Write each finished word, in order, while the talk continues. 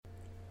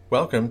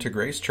Welcome to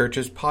Grace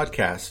Church's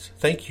podcast.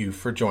 Thank you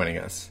for joining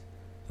us.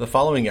 The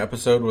following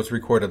episode was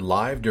recorded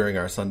live during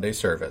our Sunday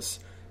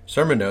service.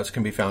 Sermon notes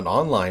can be found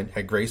online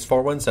at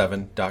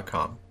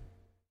grace417.com.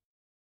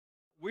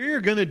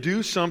 We're going to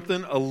do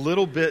something a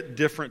little bit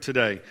different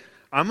today.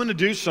 I'm going to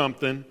do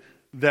something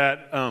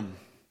that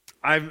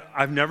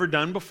I've never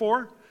done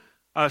before,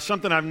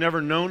 something I've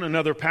never known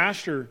another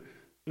pastor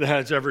that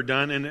has ever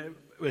done, and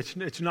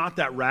it's not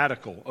that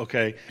radical,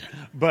 okay?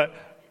 But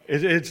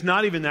it's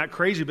not even that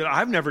crazy, but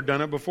I've never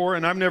done it before,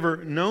 and I've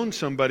never known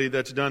somebody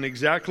that's done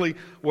exactly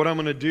what I'm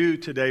going to do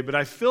today. But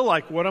I feel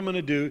like what I'm going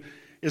to do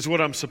is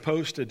what I'm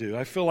supposed to do.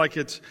 I feel like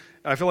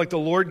the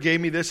Lord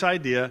gave me this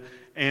idea,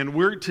 and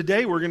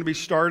today we're going to be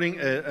starting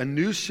a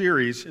new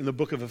series in the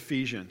book of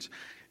Ephesians.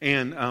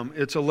 And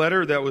it's a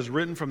letter that was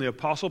written from the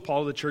Apostle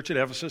Paul to the church at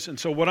Ephesus. And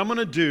so what I'm going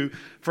to do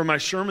for my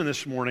sermon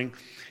this morning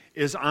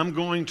is I'm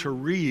going to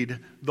read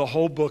the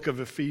whole book of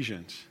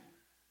Ephesians.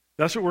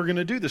 That's what we're going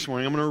to do this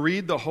morning. I'm going to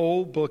read the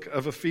whole book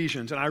of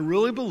Ephesians. And I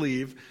really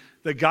believe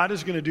that God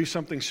is going to do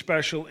something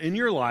special in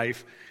your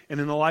life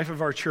and in the life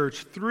of our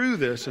church through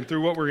this and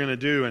through what we're going to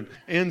do.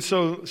 And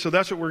so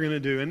that's what we're going to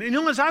do. And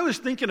as I was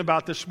thinking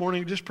about this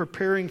morning, just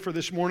preparing for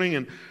this morning,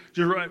 and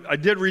I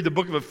did read the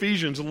book of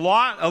Ephesians a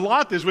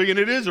lot this week, and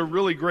it is a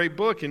really great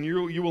book, and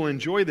you will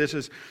enjoy this.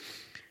 Is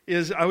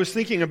I was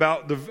thinking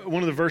about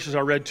one of the verses I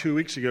read 2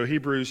 weeks ago,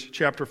 Hebrews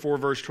chapter 4,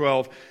 verse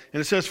 12.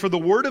 And it says, "For the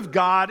word of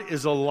God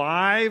is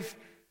alive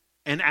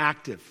and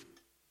active."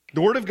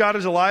 The word of God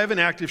is alive and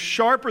active,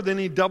 sharper than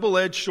any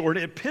double-edged sword.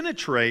 It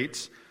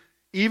penetrates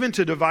even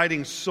to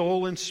dividing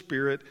soul and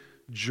spirit,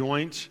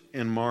 joints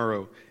and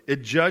marrow.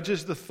 It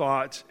judges the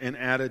thoughts and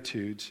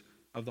attitudes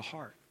of the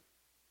heart.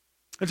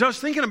 And so I was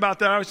thinking about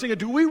that. I was thinking,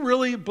 do we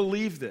really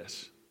believe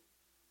this?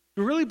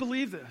 Do we really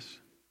believe this?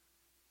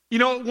 You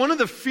know, one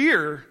of a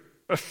fear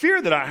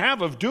that I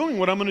have of doing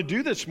what I'm going to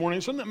do this morning,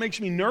 something that makes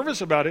me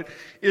nervous about it,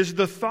 is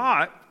the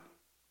thought,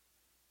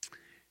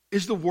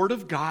 is the Word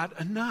of God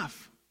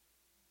enough?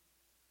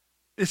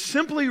 Is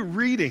simply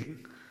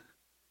reading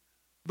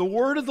the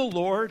Word of the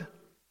Lord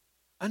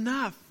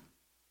enough?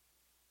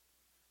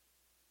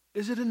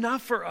 Is it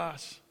enough for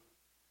us?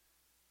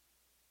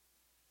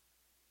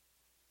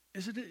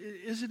 Is it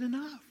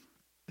enough?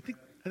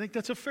 I think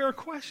that's a fair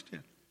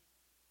question.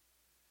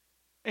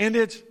 And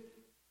it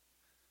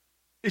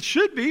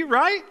should be,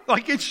 right?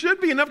 Like, it should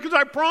be enough, because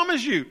I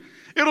promise you,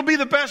 it'll be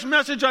the best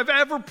message I've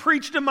ever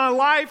preached in my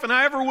life, and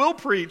I ever will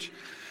preach.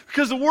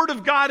 Because the Word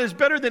of God is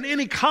better than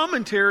any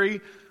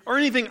commentary or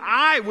anything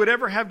I would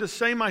ever have to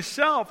say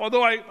myself.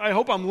 Although I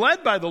hope I'm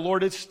led by the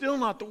Lord, it's still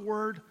not the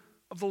Word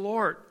of the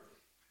Lord.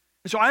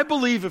 And so I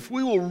believe if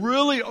we will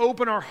really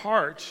open our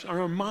hearts,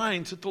 our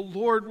minds, that the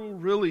Lord will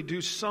really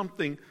do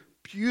something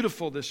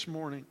beautiful this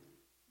morning.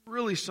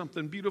 Really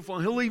something beautiful.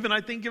 And He'll even, I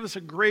think, give us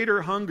a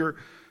greater hunger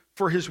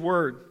for His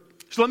Word.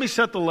 So let me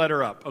set the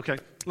letter up, okay?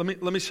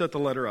 Let me set the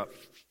letter up.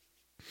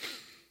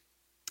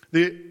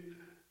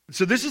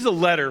 So this is a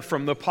letter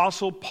from the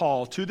Apostle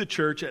Paul to the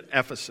church at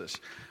Ephesus.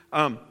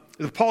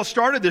 Paul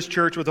started this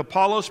church with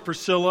Apollos,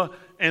 Priscilla,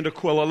 and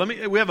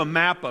Aquila. We have a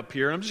map up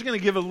here. I'm just going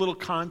to give a little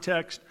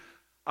context.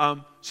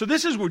 So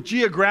this is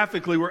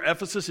geographically where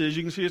Ephesus is.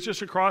 You can see it's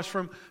just across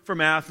from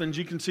Athens.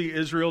 You can see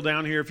Israel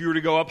down here. If you were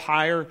to go up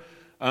higher,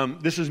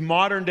 this is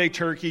modern-day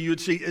Turkey. You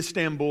would see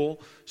Istanbul.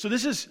 So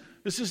this is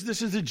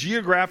the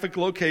geographic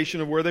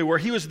location of where they were.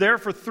 He was there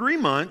for 3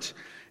 months,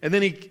 and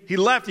then he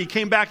left. He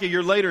came back a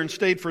year later and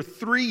stayed for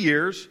 3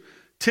 years.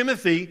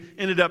 Timothy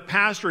ended up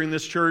pastoring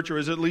this church, or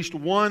was at least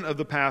one of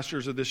the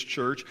pastors of this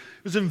church.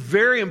 It was a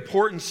very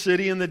important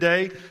city in the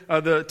day.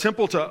 The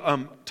temple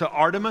to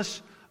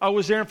Artemis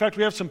was there. In fact,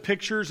 we have some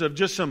pictures of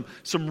just some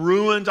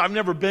ruins. I've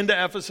never been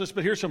to Ephesus,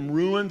 but here's some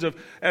ruins of.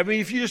 I mean,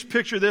 if you just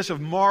picture this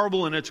of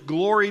marble in its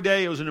glory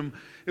day, it was an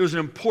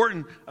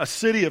important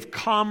city of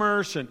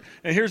commerce. And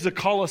here's the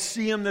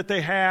Colosseum that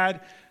they had.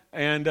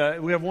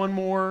 And we have one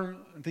more.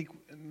 I think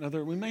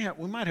another. We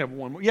might have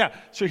one more. Yeah.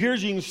 So you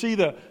can see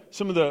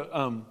some of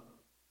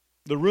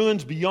the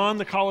ruins beyond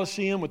the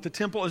Colosseum with the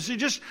temple. So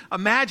just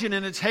imagine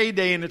in its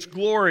heyday and its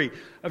glory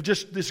of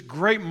just this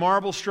great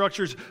marble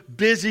structures,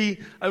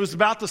 busy. It was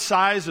about the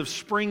size of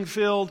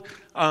Springfield.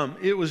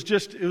 It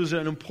was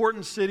an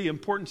important city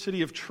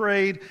of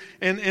trade.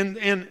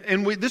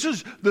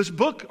 This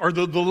book, or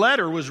the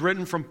letter, was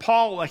written from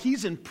Paul.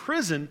 He's in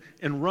prison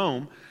in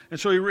Rome. And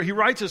so he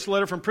writes this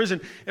letter from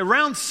prison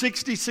around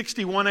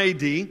 61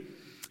 AD.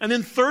 And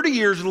then 30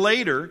 years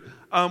later,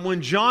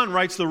 when John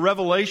writes the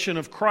revelation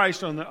of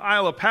Christ on the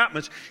Isle of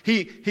Patmos,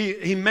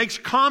 he makes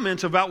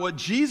comments about what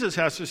Jesus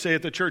has to say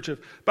about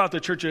the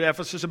church at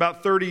Ephesus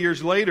about 30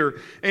 years later.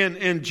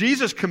 And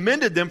Jesus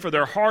commended them for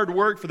their hard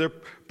work, for their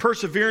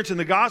perseverance in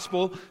the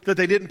gospel, that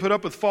they didn't put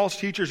up with false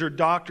teachers or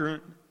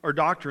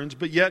doctrines,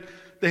 but yet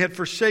they had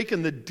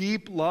forsaken the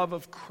deep love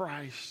of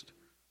Christ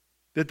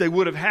that they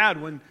would have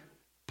had when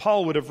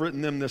Paul would have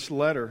written them this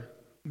letter.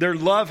 Their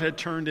love had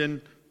turned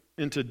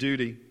into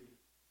duty.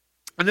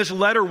 And this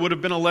letter would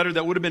have been a letter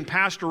that would have been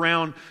passed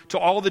around to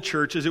all the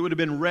churches. It would have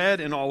been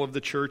read in all of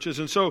the churches.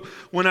 And so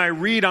when I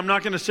read, I'm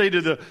not going to say to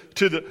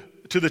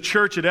the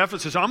church at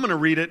Ephesus, I'm going to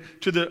read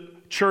it to the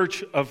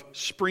church of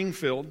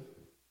Springfield.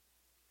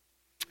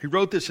 He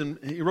wrote this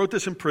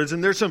in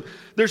prison. There's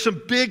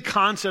some big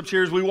concepts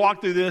here as we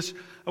walk through this.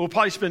 We'll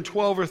probably spend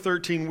 12 or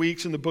 13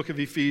 weeks in the book of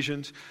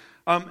Ephesians.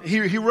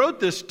 He wrote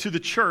this to the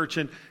church.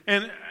 And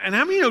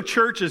how many know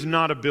church is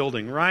not a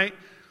building, right?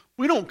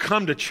 We don't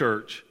come to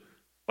church.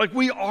 Like,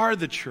 we are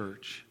the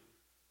church.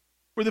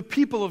 We're the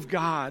people of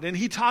God. And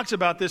he talks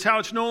about this, how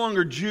it's no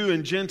longer Jew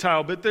and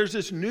Gentile, but there's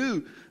this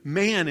new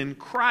man in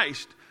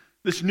Christ,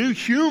 this new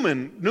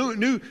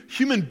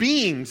human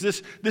beings,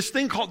 this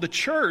thing called the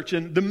church,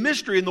 and the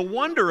mystery and the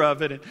wonder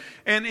of it.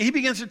 And he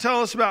begins to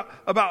tell us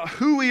about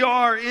who we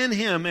are in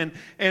him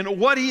and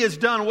what he has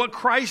done, what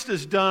Christ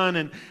has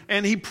done.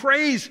 And he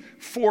prays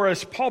for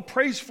us. Paul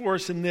prays for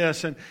us in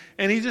this. And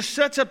he just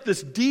sets up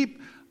this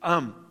deep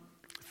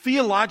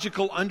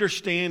theological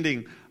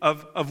understanding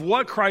of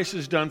what Christ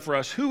has done for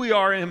us, who we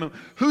are in him,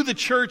 who the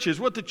church is,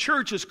 what the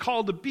church is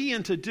called to be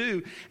and to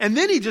do. And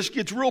then he just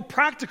gets real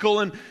practical,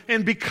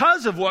 and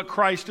because of what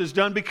Christ has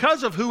done,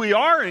 because of who we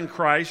are in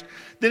Christ,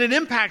 then it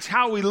impacts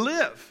how we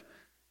live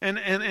and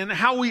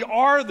how we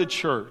are the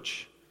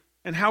church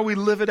and how we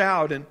live it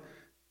out.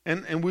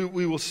 And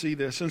we will see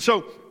this. And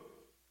so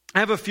I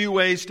have a few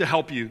ways to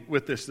help you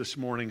with this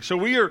morning. So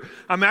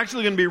I'm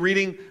actually going to be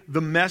reading the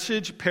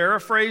Message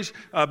paraphrase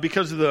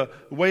because of the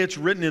way it's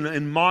written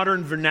in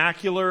modern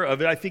vernacular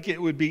of it. I think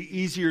it would be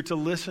easier to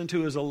listen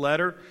to as a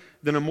letter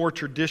than a more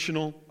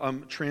traditional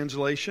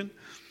translation.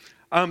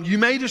 You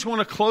may just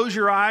want to close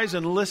your eyes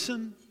and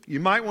listen. You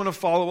might want to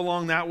follow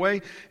along that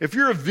way. If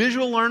you're a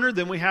visual learner,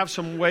 then we have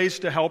some ways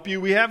to help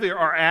you. We have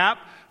our app.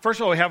 First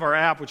of all, we have our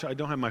app, which I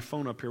don't have my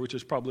phone up here, which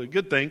is probably a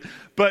good thing.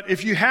 But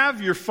if you have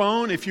your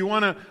phone, if you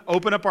want to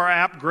open up our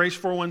app, Grace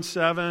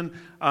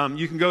 417,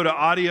 you can go to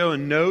Audio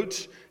and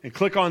Notes and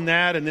click on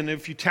that. And then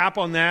if you tap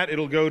on that,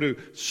 it'll go to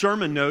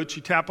Sermon Notes.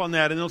 You tap on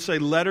that, and it'll say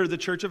Letter to the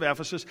Church of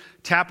Ephesus.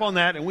 Tap on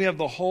that, and we have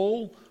the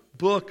whole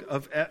book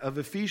of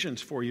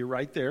Ephesians for you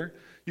right there.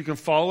 You can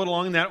follow it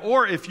along in that.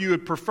 Or if you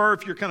would prefer,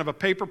 if you're kind of a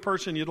paper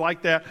person, you'd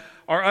like that,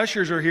 our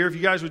ushers are here. If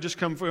you guys would just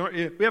come forward.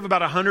 We have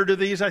about 100 of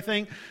these, I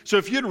think. So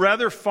if you'd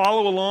rather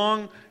follow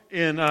along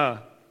in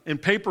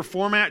paper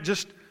format,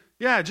 just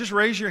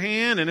raise your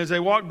hand. And as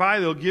they walk by,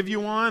 they'll give you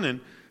one. And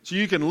so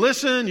you can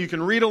listen. You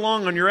can read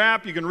along on your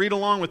app. You can read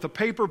along with the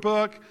paper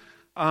book.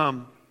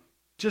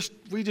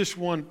 We just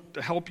want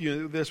to help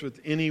you this with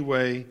any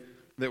way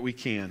that we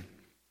can.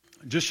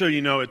 Just so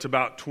you know, it's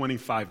about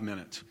 25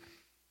 minutes.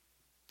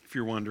 If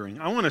you're wondering,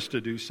 I want us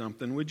to do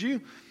something. Would you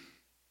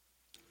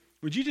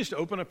just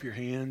open up your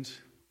hands?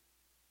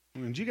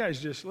 Would you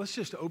guys let's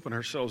just open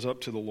ourselves up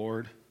to the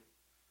Lord.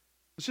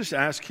 Let's just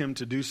ask him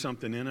to do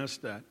something in us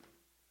that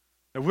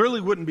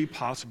really wouldn't be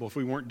possible if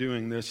we weren't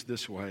doing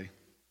this way.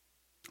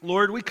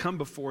 Lord, we come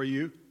before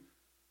you,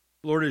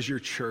 Lord, as your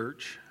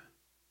church,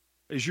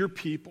 as your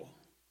people.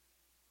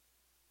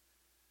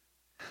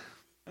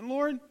 And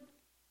Lord,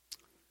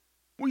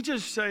 we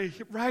just say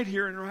right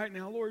here and right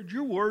now, Lord,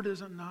 your word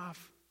is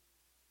enough.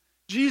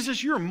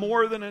 Jesus, you're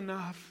more than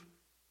enough.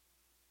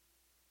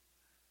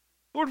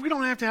 Lord, we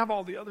don't have to have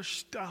all the other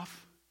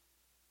stuff.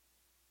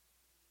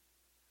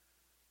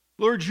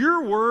 Lord,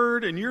 your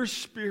word and your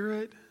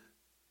spirit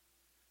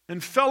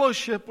and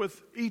fellowship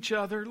with each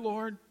other,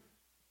 Lord,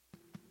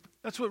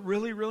 that's what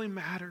really, really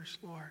matters,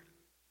 Lord.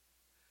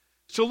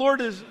 So, Lord,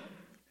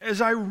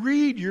 as I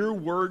read your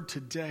word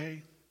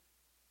today,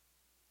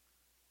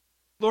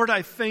 Lord,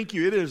 I thank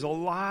you. It is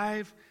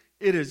alive.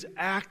 It is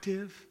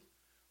active.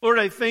 Lord,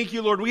 I thank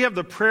you, Lord. We have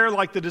the prayer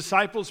like the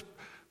disciples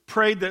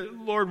prayed that,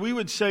 Lord, we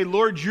would say,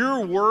 Lord,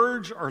 your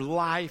words are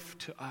life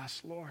to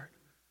us, Lord.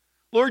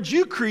 Lord,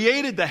 you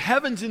created the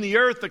heavens and the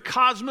earth, the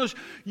cosmos.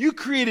 You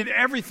created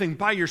everything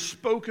by your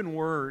spoken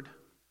word.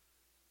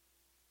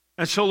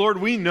 And so, Lord,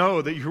 we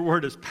know that your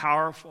word is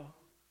powerful.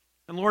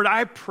 And Lord,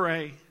 I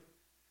pray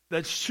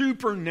that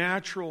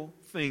supernatural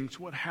things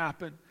would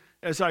happen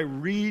as I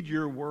read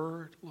your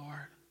word,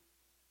 Lord.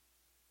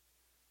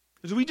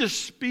 As we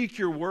just speak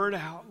your word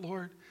out,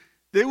 Lord,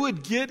 they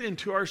would get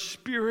into our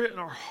spirit and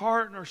our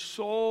heart and our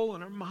soul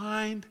and our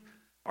mind,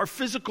 our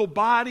physical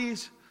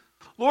bodies,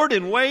 Lord,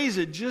 in ways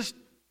it just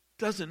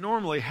doesn't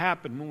normally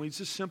happen when we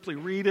just simply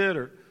read it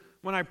or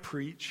when I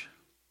preach.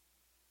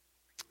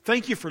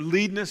 Thank you for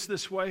leading us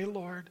this way,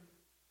 Lord.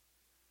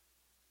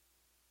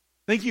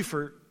 Thank you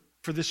for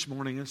this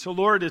morning. And so,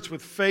 Lord, it's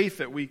with faith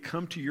that we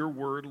come to your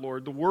word,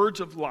 Lord, the words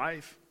of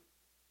life.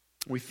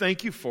 We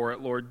thank you for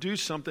it, Lord. Do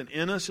something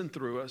in us and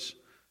through us.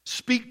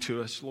 Speak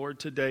to us, Lord,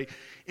 today.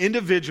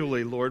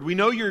 Individually, Lord. We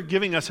know you're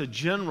giving us a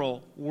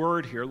general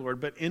word here, Lord,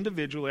 but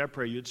individually, I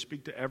pray you'd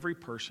speak to every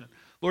person.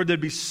 Lord,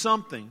 there'd be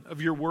something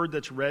of your word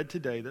that's read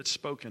today, that's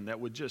spoken, that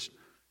would just,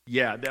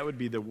 that would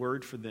be the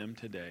word for them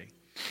today.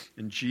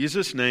 In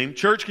Jesus' name.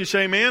 Church, can you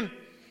say amen?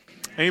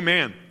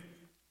 Amen.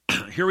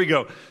 Here we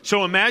go.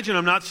 So imagine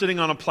I'm not sitting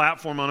on a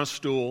platform on a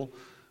stool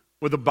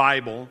with a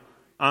Bible.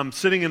 I'm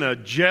sitting in a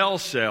jail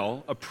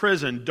cell, a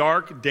prison,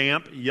 dark,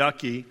 damp,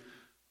 yucky,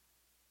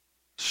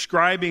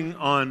 scribing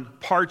on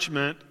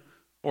parchment,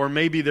 or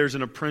maybe there's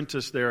an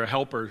apprentice there, a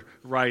helper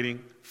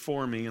writing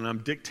for me, and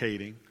I'm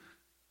dictating.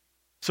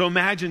 So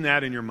imagine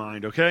that in your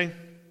mind, okay?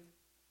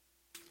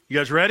 You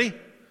guys ready?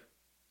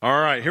 All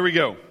right, here we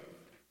go.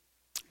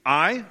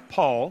 I,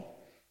 Paul,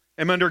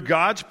 am under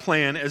God's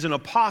plan as an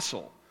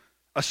apostle,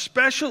 a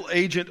special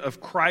agent of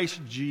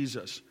Christ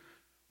Jesus,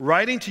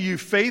 writing to you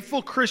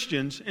faithful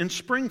Christians in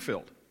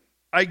Springfield.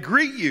 I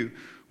greet you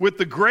with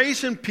the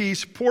grace and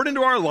peace poured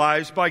into our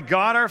lives by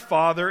God our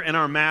Father and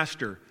our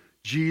Master,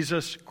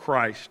 Jesus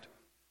Christ.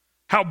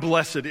 How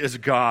blessed is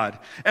God,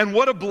 and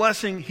what a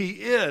blessing He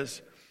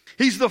is.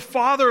 He's the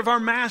Father of our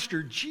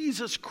Master,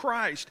 Jesus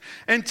Christ,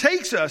 and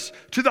takes us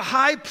to the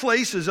high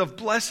places of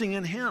blessing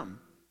in Him.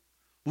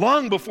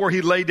 Long before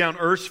He laid down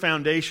earth's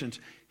foundations,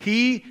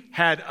 He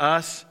had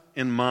us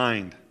in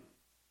mind.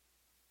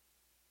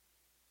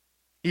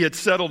 He had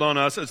settled on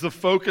us as the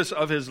focus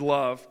of His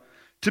love,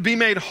 to be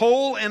made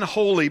whole and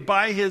holy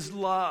by His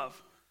love.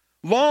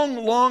 Long,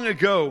 long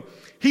ago,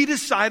 He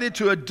decided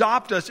to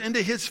adopt us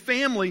into His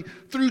family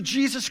through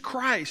Jesus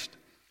Christ.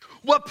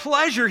 What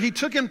pleasure He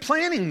took in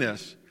planning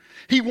this.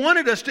 He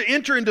wanted us to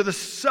enter into the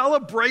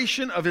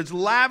celebration of His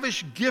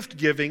lavish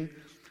gift-giving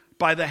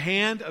by the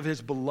hand of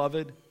His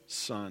beloved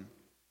Son.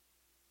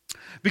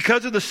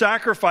 Because of the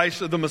sacrifice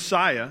of the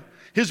Messiah,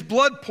 His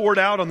blood poured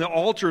out on the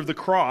altar of the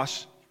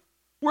cross,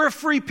 we're a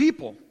free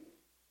people.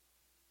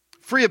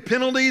 Free of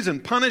penalties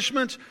and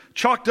punishments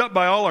chalked up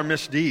by all our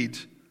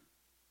misdeeds.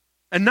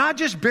 And not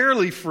just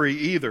barely free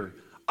either,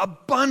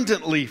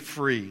 abundantly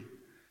free.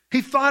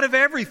 He thought of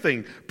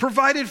everything,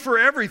 provided for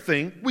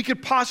everything we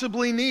could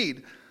possibly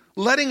need,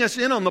 letting us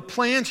in on the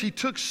plans He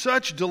took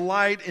such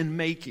delight in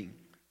making.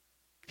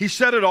 He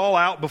set it all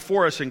out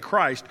before us in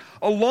Christ,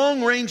 a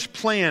long-range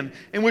plan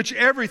in which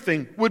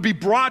everything would be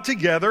brought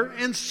together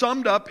and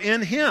summed up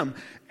in Him.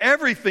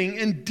 Everything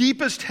in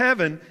deepest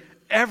heaven,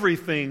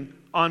 everything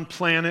on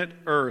planet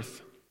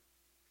Earth.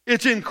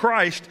 It's in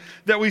Christ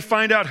that we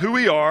find out who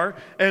we are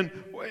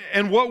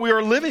and what we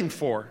are living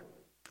for.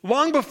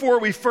 Long before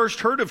we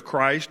first heard of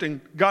Christ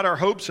and got our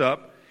hopes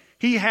up,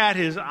 He had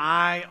His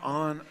eye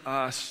on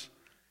us,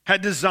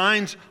 had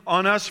designs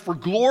on us for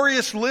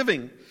glorious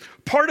living.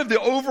 Part of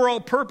the overall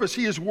purpose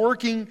He is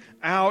working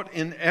out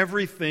in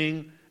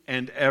everything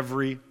and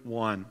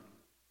everyone.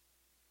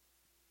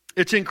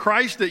 It's in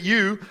Christ that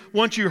you,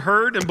 once you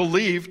heard and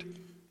believed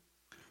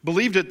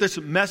that this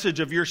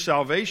message of your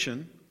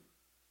salvation,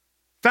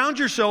 found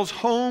yourselves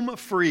home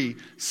free,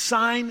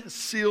 signed,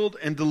 sealed,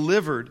 and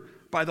delivered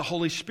by the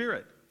Holy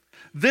Spirit.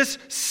 This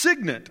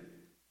signet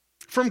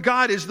from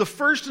God is the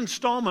first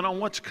installment on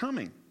what's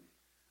coming.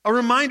 A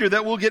reminder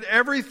that we'll get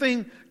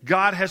everything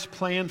God has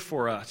planned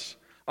for us,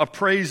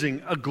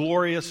 appraising a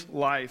glorious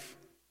life.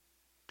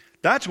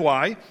 That's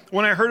why,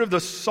 when I heard of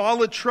the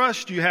solid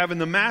trust you have in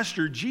the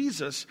Master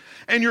Jesus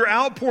and your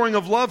outpouring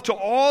of love to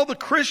all the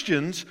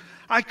Christians,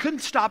 I couldn't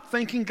stop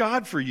thanking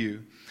God for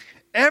you.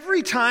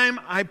 Every time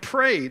I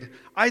prayed,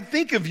 I'd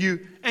think of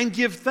you and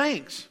give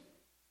thanks.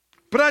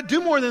 But I'd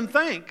do more than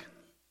thank.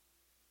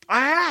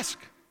 I ask.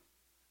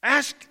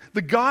 Ask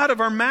the God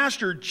of our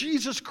Master,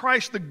 Jesus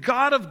Christ, the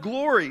God of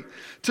glory,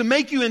 to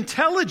make you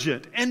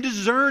intelligent and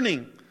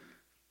discerning,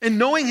 and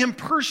knowing Him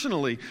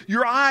personally,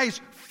 your eyes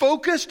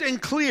focused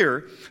and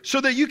clear so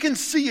that you can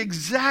see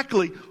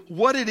exactly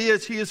what it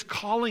is He is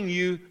calling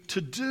you to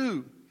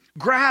do.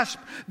 Grasp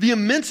the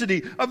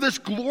immensity of this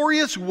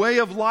glorious way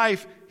of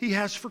life He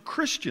has for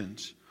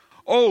Christians.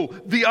 Oh,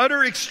 the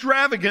utter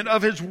extravagance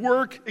of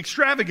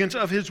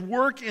His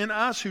work in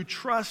us who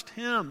trust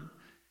Him.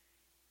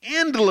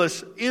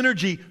 Endless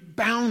energy,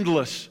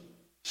 boundless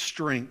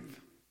strength.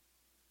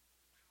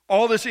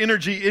 All this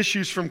energy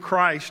issues from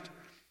Christ.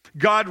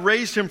 God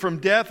raised Him from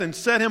death and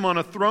set Him on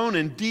a throne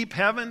in deep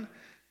heaven,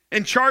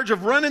 in charge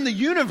of running the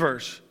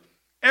universe.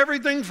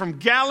 Everything from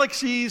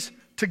galaxies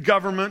to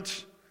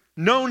governments.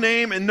 No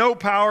name and no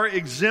power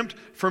exempt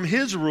from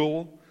His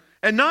rule.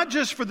 And not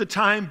just for the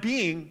time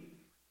being,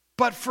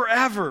 but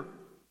forever.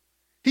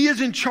 He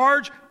is in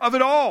charge of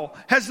it all,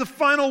 has the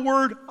final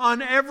word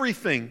on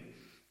everything.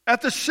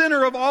 At the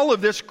center of all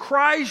of this,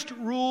 Christ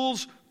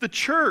rules the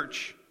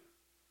church.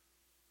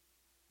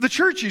 The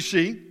church, you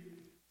see,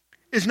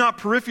 is not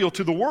peripheral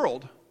to the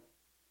world.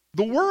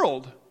 The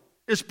world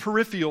is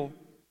peripheral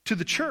to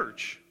the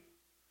church.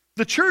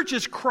 The church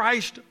is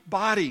Christ's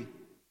body,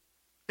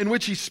 in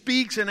which He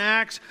speaks and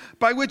acts,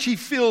 by which He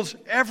fills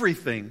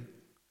everything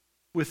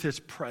with His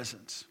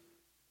presence.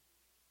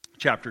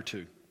 Chapter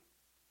 2.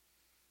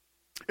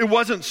 It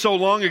wasn't so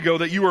long ago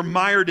that you were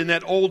mired in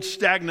that old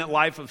stagnant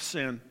life of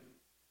sin.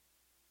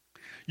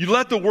 You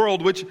let the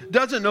world, which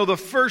doesn't know the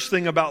first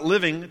thing about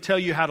living, tell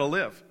you how to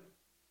live.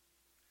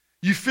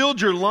 You filled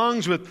your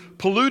lungs with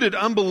polluted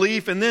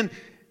unbelief and then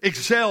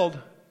exhaled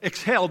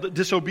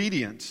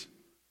disobedience.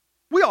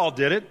 We all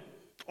did it,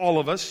 all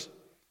of us.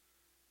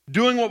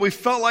 Doing what we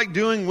felt like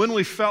doing when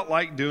we felt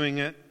like doing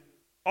it.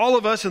 All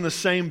of us in the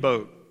same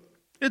boat.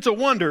 It's a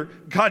wonder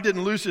God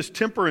didn't lose his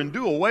temper and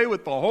do away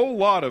with the whole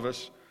lot of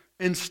us.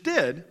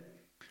 Instead,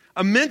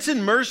 immense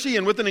in mercy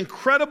and with an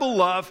incredible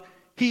love,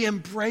 he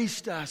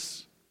embraced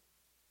us.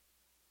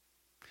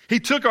 He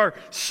took our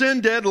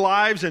sin-dead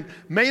lives and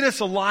made us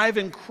alive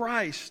in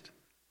Christ.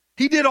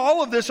 He did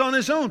all of this on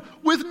his own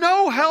with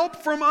no help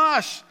from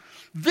us.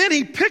 Then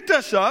he picked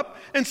us up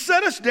and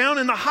set us down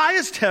in the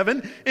highest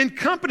heaven in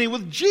company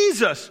with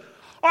Jesus,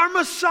 our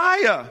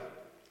Messiah.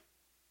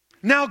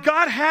 Now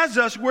God has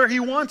us where he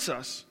wants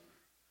us.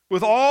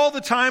 With all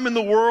the time in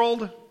the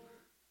world,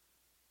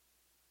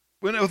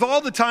 with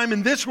all the time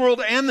in this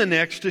world and the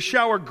next, to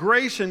shower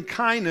grace and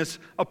kindness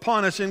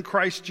upon us in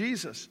Christ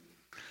Jesus.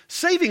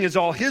 Saving is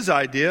all his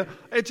idea.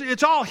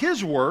 It's all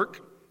his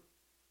work.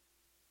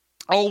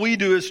 All we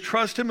do is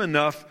trust him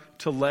enough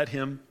to let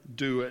him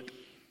do it.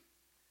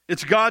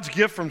 It's God's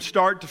gift from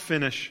start to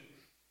finish.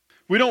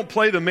 We don't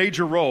play the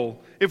major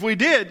role. If we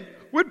did,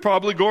 we'd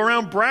probably go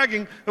around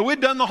bragging that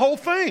we'd done the whole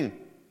thing.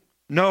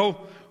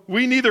 No,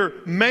 we neither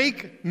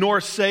make nor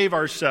save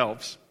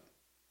ourselves.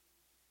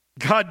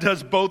 God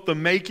does both the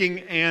making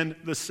and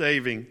the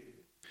saving.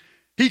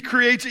 He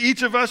creates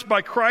each of us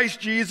by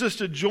Christ Jesus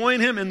to join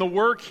him in the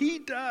work he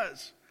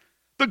does.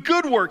 The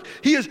good work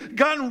he has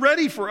gotten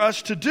ready for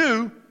us to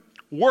do,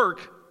 work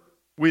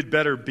we'd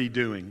better be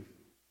doing.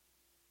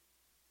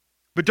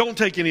 But don't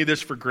take any of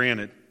this for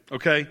granted,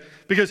 okay?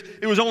 Because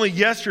it was only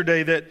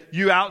yesterday that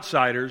you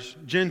outsiders,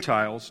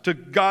 Gentiles, to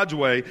God's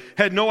way,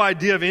 had no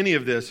idea of any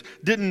of this,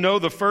 didn't know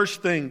the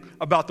first thing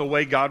about the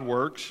way God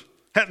works,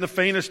 hadn't the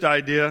faintest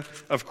idea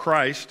of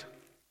Christ.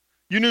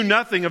 You knew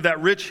nothing of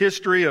that rich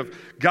history of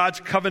God's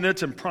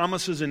covenants and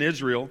promises in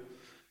Israel.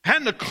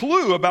 Hadn't a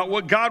clue about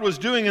what God was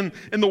doing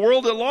in the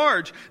world at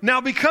large. Now,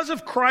 because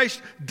of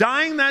Christ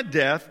dying that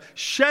death,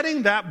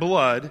 shedding that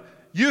blood,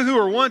 you who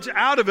were once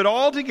out of it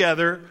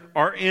altogether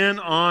are in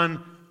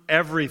on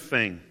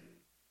everything.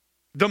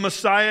 The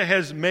Messiah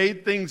has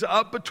made things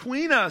up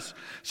between us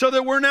so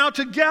that we're now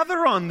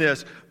together on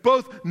this,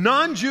 both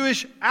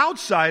non-Jewish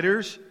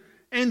outsiders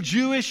and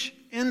Jewish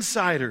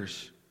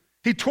insiders.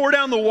 He tore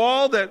down the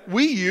wall that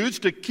we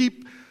used to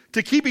keep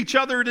each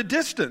other at a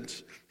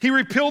distance. He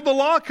repealed the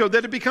law code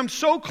that had become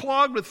so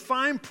clogged with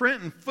fine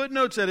print and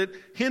footnotes that it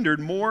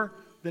hindered more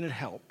than it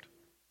helped.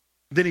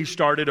 Then he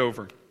started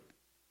over.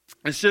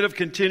 Instead of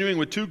continuing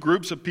with two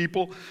groups of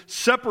people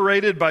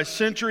separated by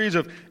centuries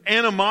of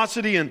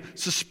animosity and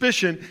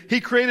suspicion,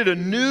 he created a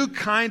new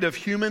kind of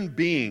human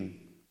being,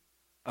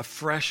 a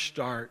fresh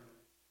start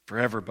for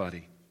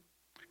everybody.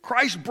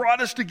 Christ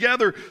brought us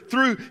together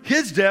through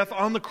his death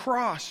on the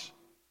cross.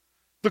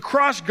 The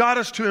cross got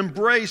us to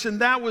embrace,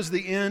 and that was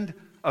the end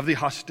of the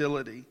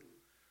hostility.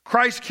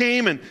 Christ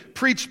came and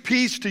preached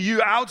peace to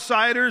you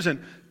outsiders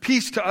and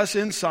peace to us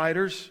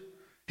insiders.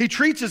 He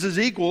treats us as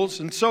equals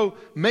and so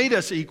made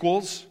us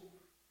equals.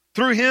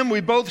 Through him,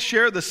 we both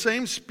share the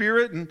same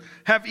Spirit and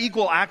have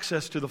equal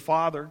access to the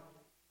Father.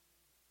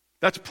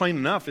 That's plain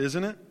enough,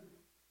 isn't it?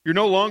 You're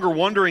no longer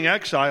wandering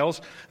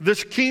exiles.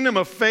 This kingdom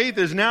of faith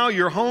is now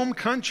your home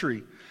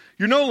country.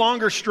 You're no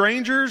longer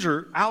strangers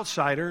or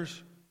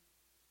outsiders.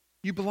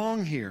 You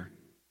belong here.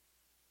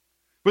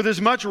 With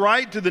as much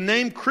right to the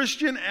name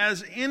Christian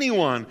as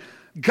anyone,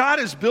 God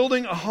is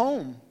building a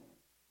home.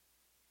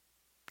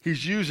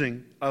 He's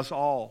using us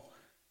all,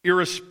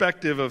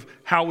 irrespective of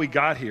how we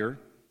got here,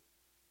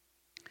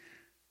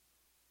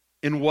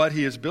 in what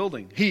he is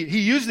building. He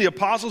used the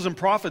apostles and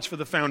prophets for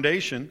the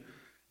foundation.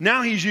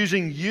 Now he's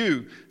using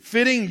you,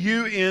 fitting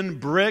you in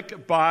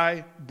brick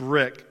by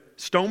brick,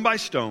 stone by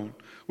stone,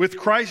 with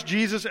Christ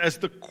Jesus as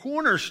the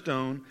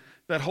cornerstone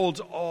that holds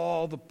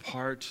all the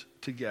parts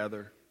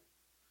together.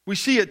 We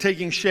see it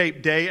taking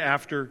shape day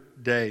after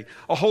day.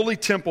 A holy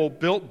temple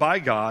built by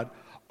God,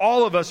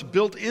 all of us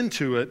built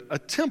into it, a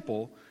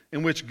temple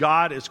in which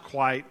God is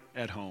quite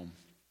at home.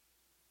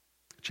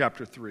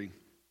 Chapter 3.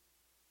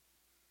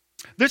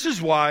 This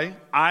is why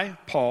I,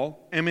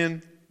 Paul, am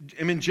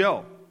in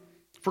jail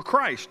for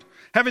Christ,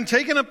 having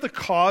taken up the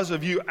cause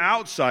of you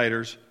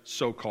outsiders,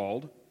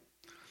 so-called.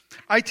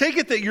 I take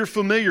it that you're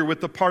familiar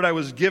with the part I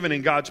was given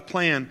in God's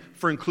plan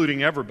for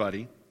including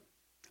everybody.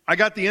 I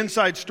got the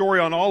inside story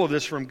on all of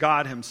this from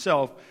God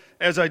himself,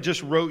 as I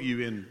just wrote you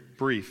in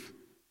brief.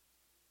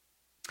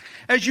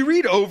 As you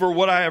read over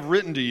what I have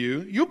written to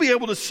you, you'll be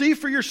able to see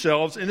for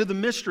yourselves into the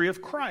mystery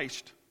of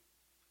Christ.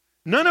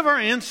 None of our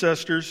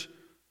ancestors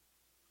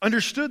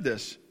understood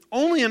this.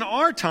 Only in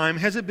our time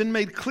has it been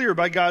made clear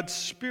by God's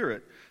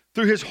Spirit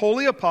through his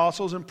holy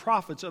apostles and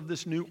prophets of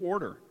this new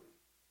order.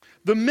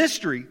 The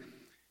mystery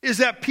is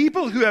that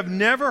people who have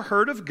never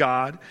heard of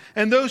God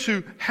and those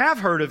who have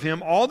heard of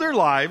him all their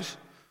lives,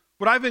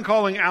 what I've been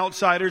calling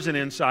outsiders and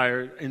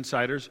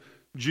insiders,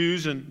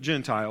 Jews and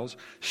Gentiles,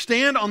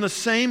 stand on the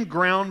same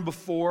ground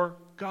before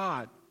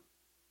God.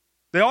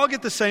 They all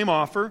get the same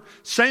offer,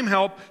 same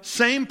help,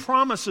 same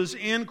promises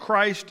in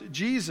Christ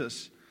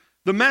Jesus.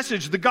 The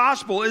message, the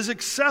gospel, is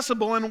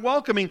accessible and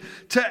welcoming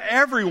to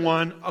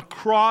everyone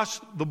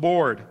across the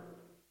board.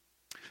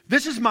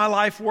 This is my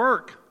life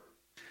work,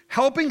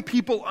 helping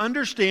people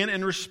understand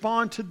and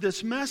respond to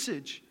this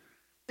message.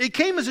 It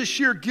came as a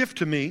sheer gift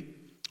to me,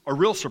 a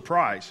real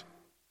surprise.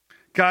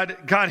 God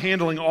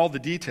handling all the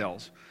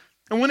details.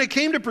 And when it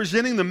came to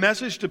presenting the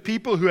message to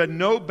people who had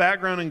no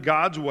background in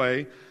God's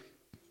way,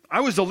 I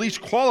was the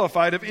least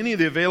qualified of any of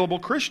the available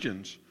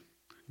Christians.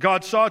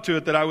 God saw to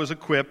it that I was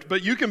equipped,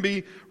 but you can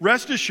be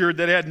rest assured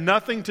that it had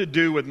nothing to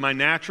do with my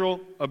natural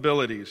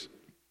abilities.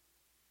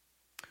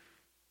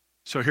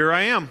 So here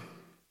I am,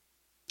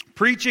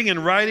 preaching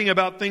and writing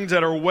about things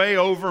that are way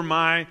over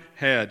my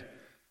head.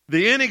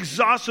 The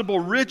inexhaustible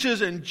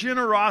riches and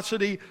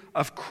generosity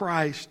of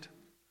Christ.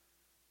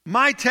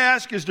 My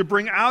task is to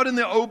bring out in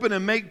the open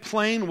and make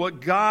plain what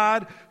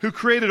God, who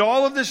created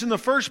all of this in the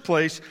first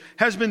place,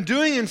 has been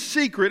doing in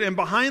secret and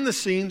behind the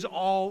scenes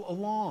all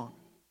along.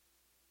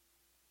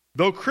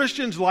 Though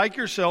Christians like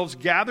yourselves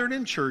gathered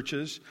in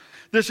churches,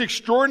 this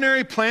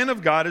extraordinary plan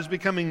of God is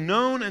becoming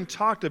known and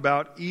talked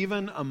about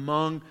even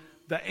among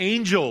the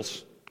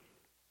angels.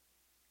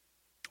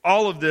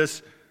 All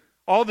this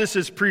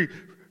is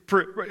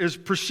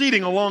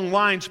proceeding along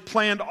lines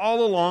planned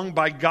all along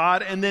by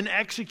God and then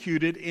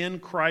executed in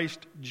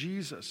Christ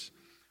Jesus.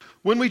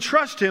 When we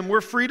trust Him,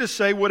 we're free to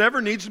say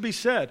whatever needs to be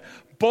said,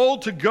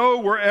 bold to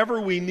go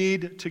wherever we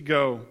need to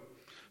go.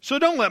 So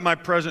don't let my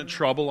present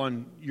trouble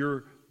on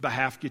your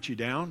behalf get you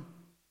down.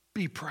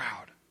 Be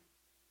proud.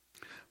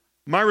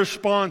 My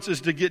response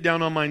is to get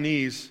down on my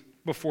knees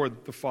before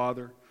the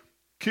Father.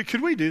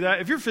 Could we do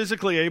that? If you're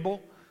physically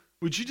able,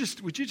 would you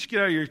just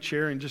get out of your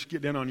chair and just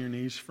get down on your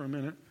knees for a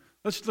minute?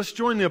 Let's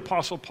join the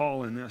Apostle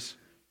Paul in this.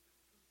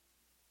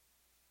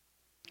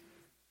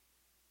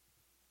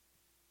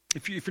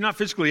 If you're not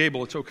physically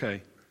able, it's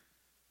okay.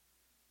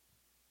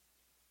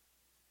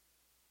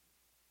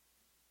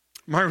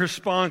 My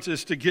response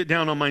is to get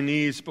down on my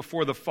knees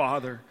before the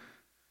Father,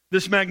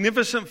 this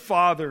magnificent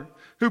Father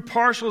who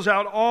parcels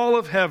out all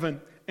of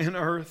heaven and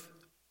earth.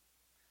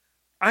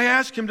 I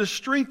ask Him to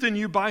strengthen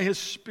you by His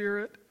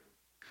Spirit,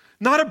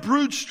 not a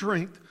brute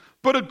strength,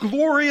 but a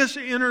glorious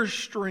inner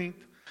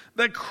strength,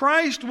 that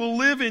Christ will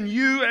live in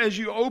you as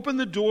you open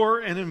the door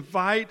and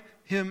invite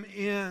Him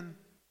in.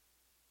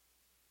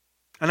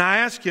 And I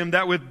ask Him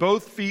that with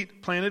both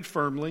feet planted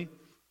firmly,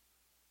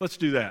 let's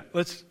do that.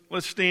 Let's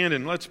stand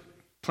and let's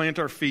plant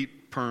our feet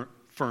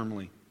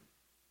firmly.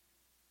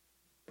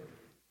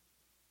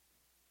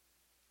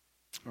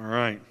 All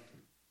right.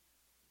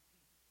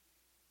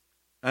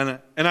 And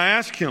I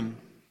ask Him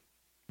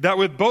that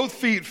with both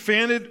feet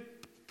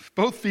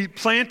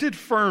planted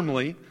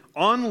firmly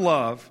on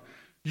love,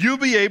 you'll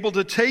be able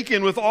to take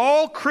in with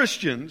all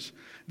Christians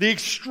the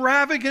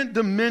extravagant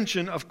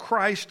dimension of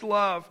Christ's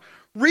love.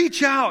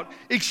 Reach out,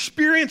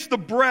 experience the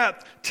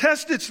breadth,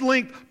 test its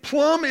length,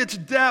 plumb its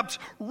depths,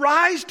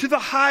 rise to the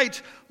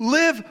heights,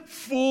 live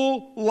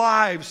full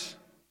lives,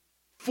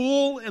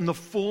 full in the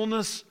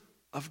fullness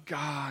of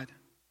God.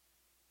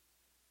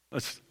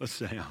 Let's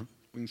sit down.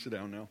 We can sit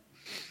down now.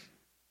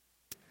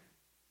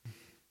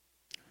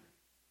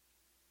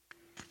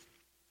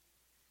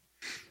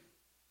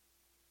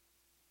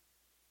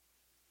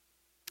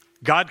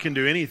 God can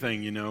do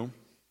anything, you know,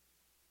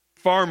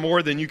 far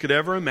more than you could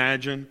ever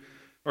imagine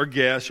or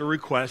guess or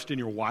request in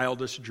your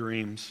wildest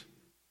dreams.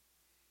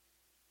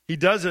 He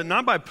does it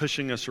not by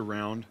pushing us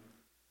around,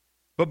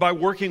 but by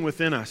working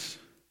within us.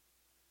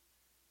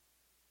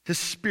 His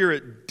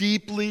Spirit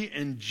deeply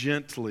and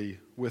gently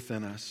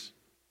within us.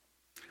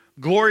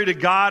 Glory to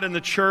God in the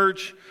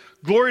church.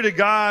 Glory to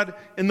God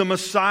in the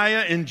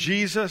Messiah, in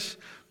Jesus.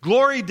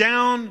 Glory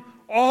down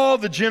all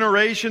the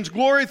generations.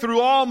 Glory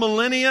through all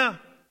millennia.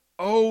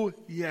 Oh,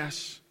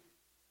 yes.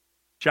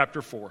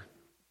 Chapter 4.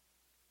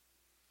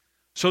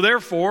 So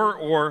therefore,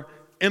 or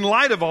in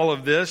light of all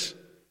of this,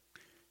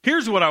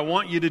 here's what I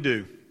want you to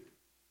do.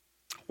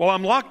 While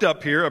I'm locked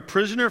up here, a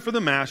prisoner for the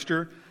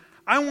Master,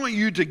 I want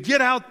you to get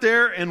out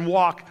there and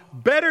walk.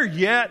 Better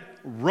yet,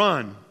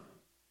 run.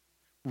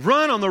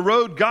 Run on the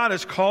road God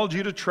has called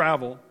you to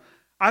travel.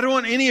 I don't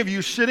want any of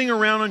you sitting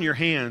around on your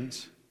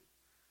hands.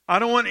 I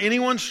don't want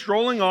anyone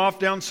strolling off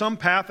down some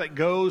path that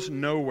goes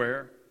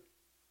nowhere.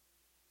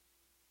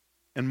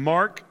 And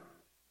mark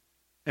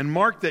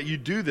that you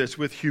do this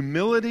with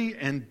humility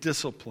and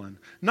discipline,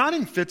 not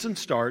in fits and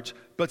starts,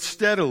 but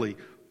steadily,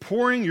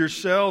 pouring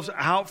yourselves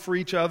out for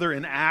each other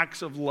in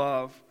acts of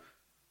love,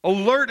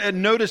 alert at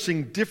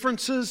noticing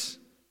differences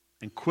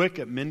and quick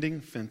at mending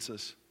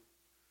fences.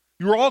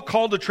 You're all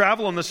called to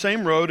travel on the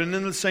same road and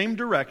in the same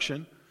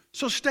direction,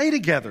 so stay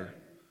together,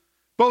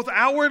 both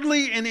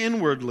outwardly and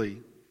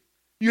inwardly.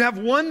 You have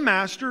one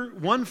Master,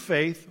 one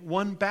faith,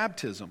 one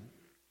baptism.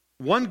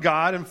 One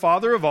God and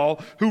Father of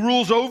all, who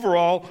rules over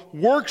all,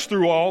 works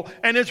through all,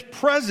 and is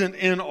present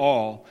in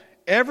all.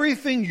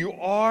 Everything you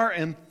are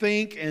and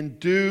think and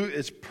do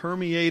is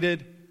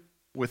permeated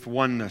with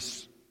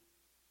oneness.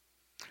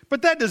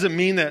 But that doesn't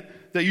mean that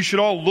you should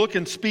all look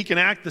and speak and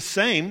act the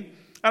same.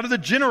 Out of the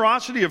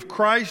generosity of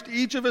Christ,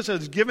 each of us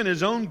has given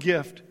his own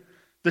gift.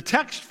 The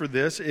text for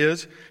this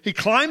is, He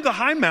climbed the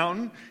high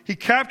mountain, He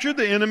captured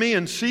the enemy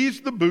and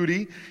seized the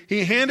booty.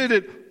 He handed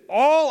it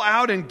all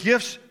out in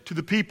gifts to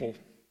the people.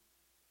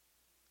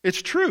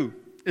 It's true,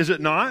 is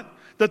it not,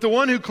 that the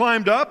one who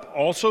climbed up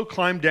also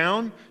climbed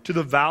down to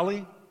the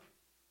valley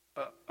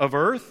of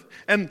earth?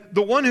 And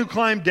the one who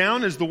climbed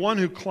down is the one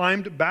who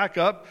climbed back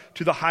up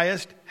to the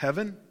highest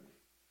heaven.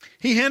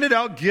 He handed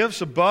out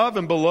gifts above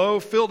and below,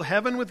 filled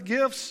heaven with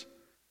gifts,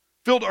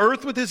 filled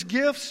earth with his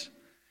gifts.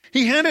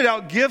 He handed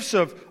out gifts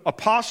of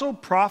apostle,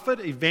 prophet,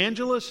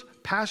 evangelist,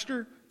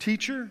 pastor,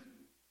 teacher.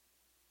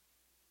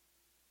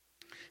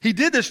 He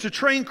did this to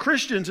train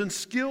Christians in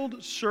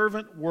skilled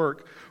servant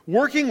work,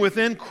 working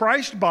within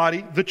Christ's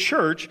body, the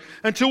church,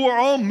 until we're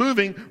all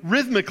moving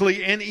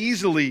rhythmically and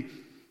easily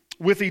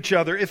with each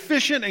other,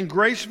 efficient and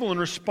graceful in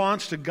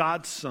response to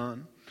God's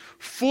Son.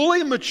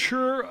 Fully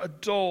mature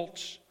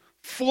adults,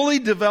 fully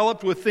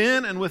developed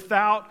within and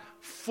without,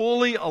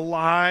 fully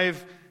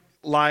alive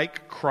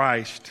like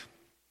Christ.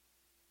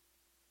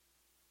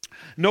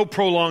 No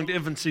prolonged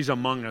infancies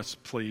among us,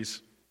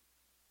 please.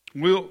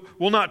 We'll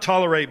not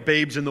tolerate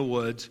babes in the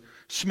woods,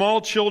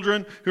 small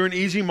children who are an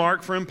easy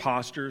mark for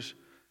imposters.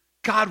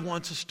 God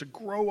wants us to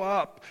grow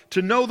up,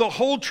 to know the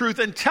whole truth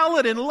and tell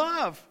it in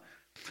love,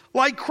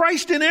 like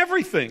Christ in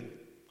everything.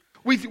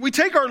 We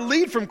take our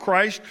lead from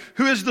Christ,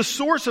 who is the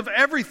source of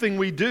everything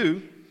we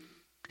do.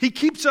 He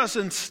keeps us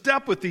in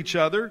step with each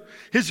other.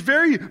 His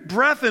very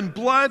breath and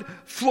blood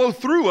flow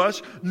through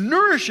us,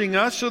 nourishing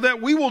us so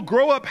that we will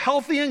grow up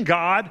healthy in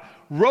God,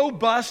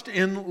 robust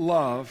in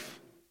love.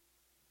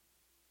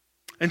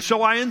 And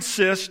so I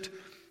insist,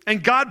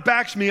 and God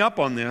backs me up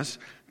on this,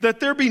 that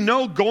there be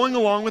no going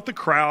along with the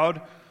crowd,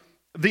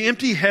 the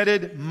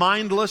empty-headed,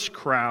 mindless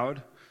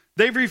crowd.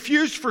 They've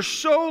refused for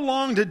so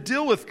long to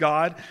deal with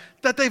God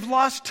that they've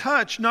lost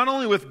touch not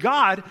only with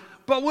God,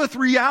 but with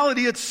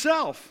reality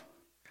itself.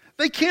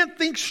 They can't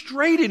think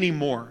straight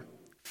anymore.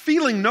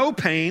 Feeling no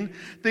pain,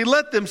 they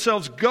let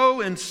themselves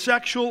go in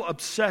sexual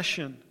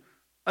obsession,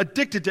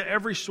 addicted to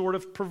every sort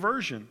of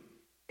perversion.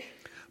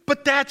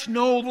 But that's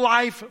no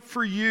life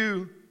for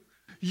you.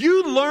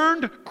 You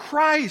learned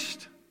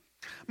Christ.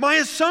 My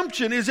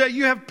assumption is that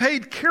you have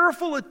paid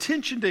careful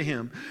attention to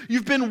him.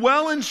 You've been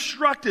well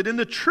instructed in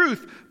the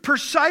truth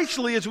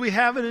precisely as we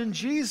have it in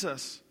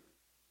Jesus.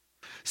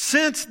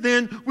 Since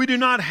then, we do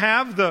not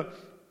have the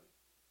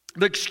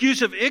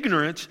excuse of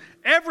ignorance.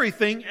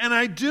 Everything, and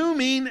I do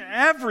mean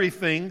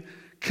everything,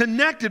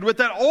 connected with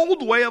that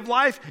old way of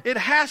life, it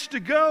has to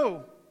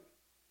go.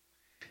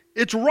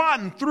 It's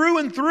rotten through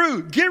and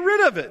through. Get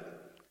rid of it.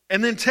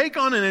 And then take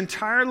on an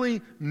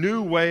entirely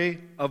new way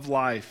of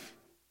life.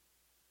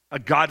 A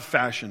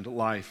God-fashioned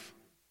life.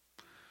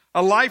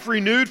 A life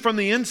renewed from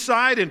the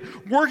inside and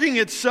working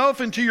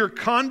itself into your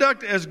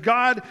conduct as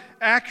God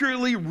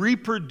accurately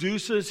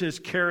reproduces his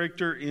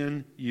character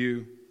in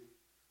you.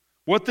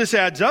 What this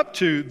adds up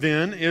to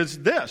then is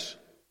this.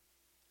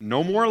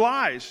 No more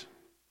lies.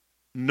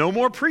 No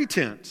more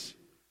pretense.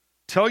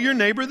 Tell your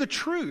neighbor the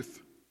truth.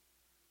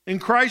 In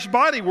Christ's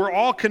body, we're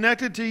all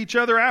connected to each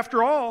other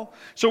after all.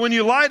 So when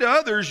you lie to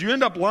others, you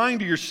end up lying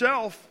to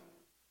yourself.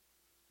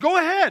 Go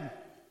ahead.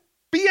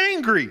 Be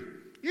angry.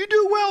 You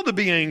do well to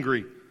be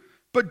angry.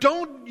 But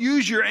don't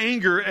use your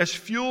anger as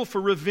fuel for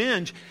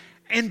revenge.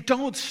 And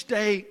don't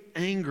stay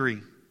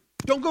angry.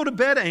 Don't go to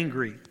bed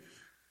angry.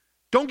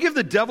 Don't give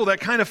the devil that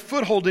kind of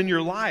foothold in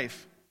your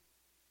life.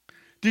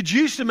 Did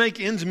you used to make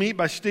ends meet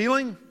by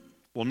stealing?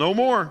 Well, no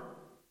more.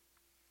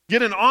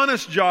 Get an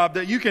honest job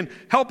that you can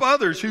help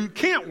others who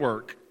can't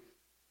work.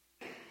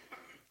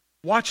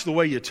 Watch the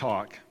way you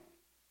talk.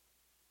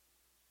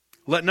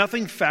 Let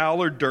nothing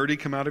foul or dirty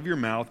come out of your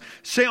mouth.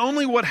 Say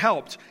only what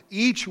helps.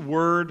 Each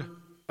word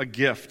a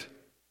gift.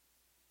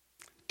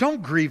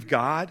 Don't grieve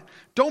God.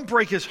 Don't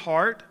break his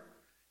heart.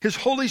 His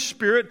Holy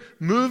Spirit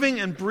moving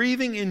and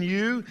breathing in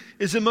you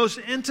is the most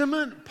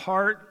intimate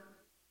part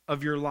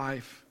of your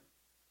life,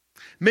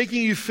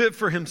 making you fit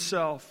for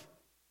himself.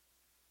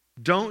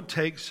 Don't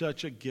take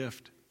such a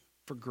gift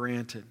for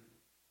granted.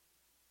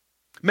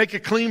 Make a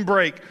clean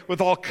break with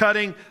all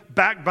cutting,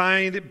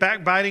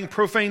 backbiting,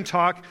 profane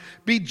talk.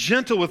 Be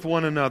gentle with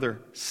one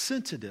another,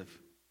 sensitive,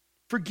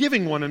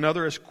 forgiving one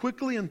another as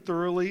quickly and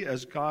thoroughly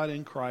as God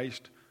in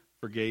Christ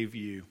forgave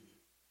you.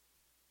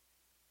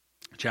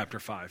 Chapter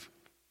 5.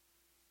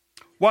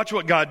 Watch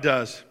what God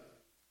does,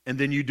 and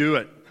then you do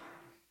it.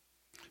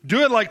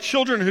 Do it like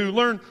children who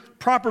learn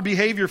proper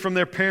behavior from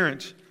their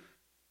parents.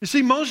 You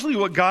see, mostly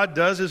what God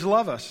does is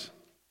love us.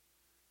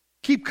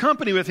 Keep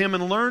company with him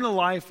and learn a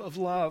life of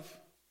love.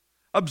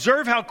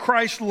 Observe how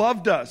Christ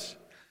loved us.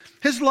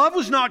 His love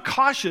was not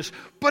cautious,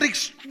 but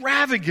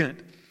extravagant.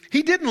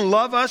 He didn't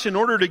love us in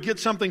order to get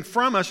something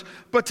from us,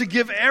 but to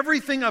give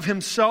everything of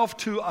himself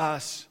to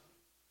us.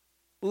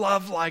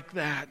 Love like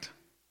that.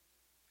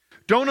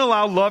 Don't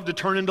allow love to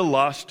turn into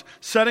lust,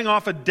 setting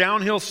off a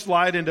downhill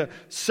slide into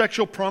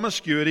sexual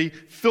promiscuity,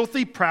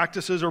 filthy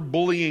practices, or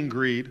bullying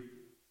greed.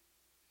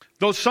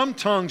 Though some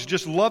tongues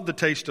just love the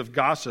taste of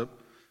gossip,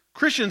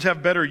 Christians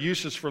have better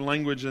uses for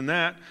language than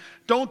that.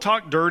 Don't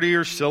talk dirty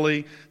or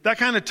silly. That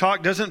kind of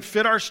talk doesn't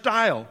fit our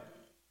style.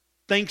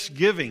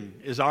 Thanksgiving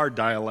is our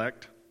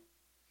dialect.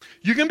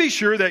 You can be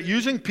sure that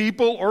using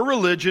people or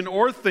religion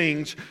or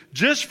things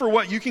just for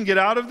what you can get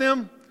out of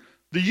them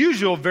The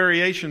usual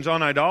variations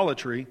on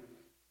idolatry,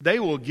 they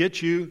will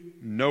get you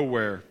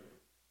nowhere.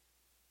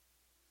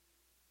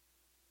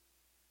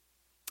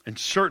 And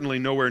certainly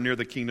nowhere near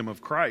the kingdom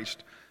of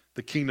Christ,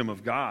 the kingdom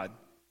of God.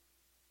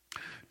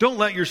 Don't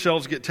let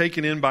yourselves get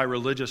taken in by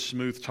religious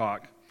smooth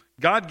talk.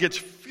 God gets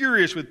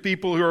furious with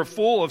people who are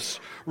full of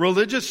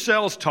religious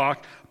sales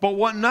talk, but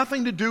want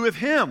nothing to do with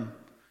Him.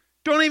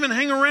 Don't even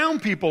hang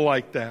around people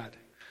like that.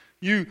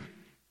 You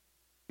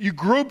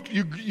groped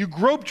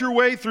your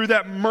way through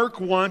that murk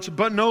once,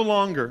 but no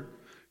longer.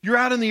 You're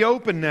out in the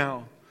open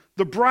now.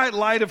 The bright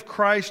light of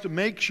Christ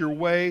makes your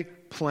way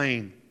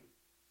plain.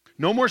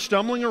 No more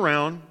stumbling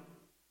around.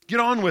 Get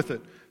on with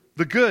it.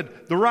 The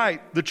good, the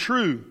right, the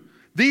true.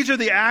 These are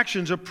the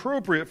actions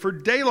appropriate for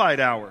daylight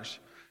hours.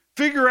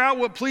 Figure out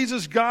what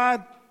pleases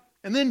God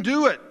and then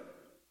do it.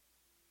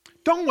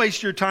 Don't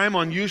waste your time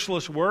on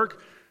useless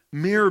work,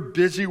 mere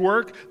busy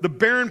work, the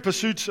barren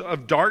pursuits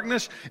of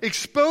darkness.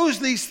 Expose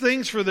these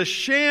things for the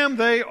sham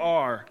they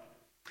are.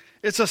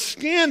 It's a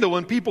scandal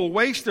when people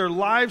waste their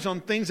lives on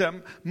things that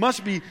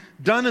must be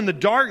done in the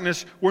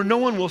darkness where no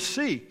one will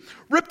see.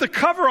 Rip the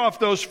cover off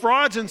those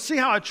frauds and see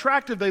how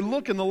attractive they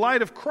look in the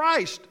light of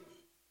Christ.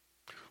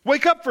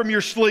 Wake up from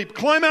your sleep.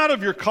 Climb out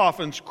of your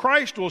coffins.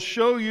 Christ will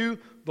show you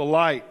the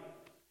light.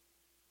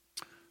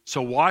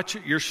 So watch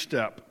your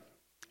step.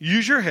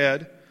 Use your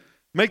head.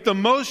 Make the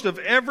most of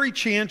every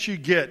chance you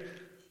get.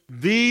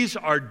 These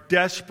are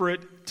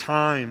desperate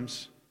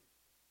times.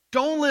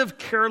 Don't live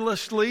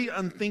carelessly,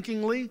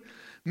 unthinkingly.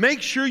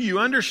 Make sure you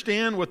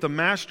understand what the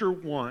Master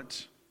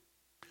wants.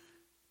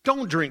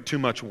 Don't drink too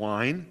much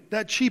wine.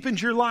 That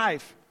cheapens your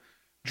life.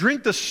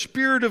 Drink the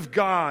Spirit of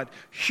God.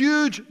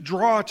 Huge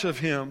draughts of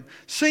Him.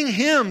 Sing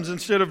hymns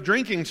instead of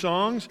drinking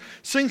songs.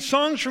 Sing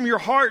songs from your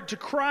heart to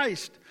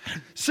Christ.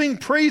 Sing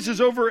praises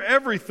over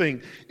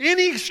everything.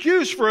 Any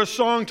excuse for a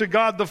song to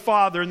God the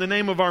Father in the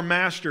name of our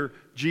Master,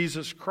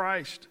 Jesus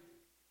Christ.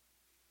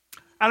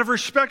 Out of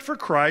respect for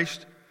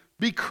Christ,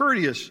 be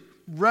courteous,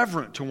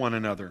 reverent to one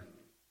another.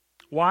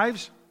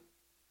 Wives,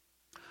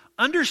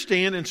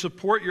 understand and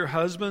support your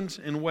husbands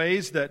in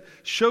ways that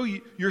show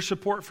your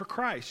support for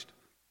Christ.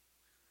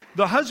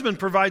 The husband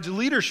provides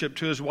leadership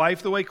to his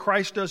wife the way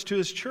Christ does to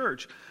His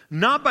church,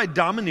 not by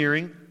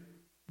domineering,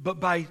 but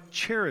by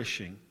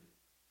cherishing.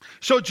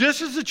 So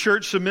just as the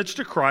church submits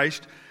to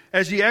Christ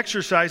as He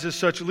exercises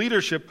such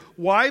leadership,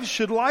 wives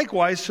should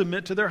likewise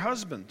submit to their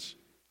husbands.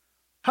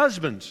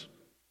 Husbands,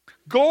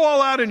 go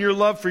all out in your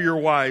love for your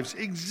wives,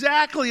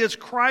 exactly as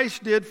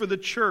Christ did for the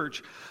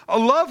church. A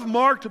love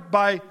marked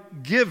by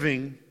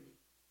giving,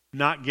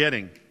 not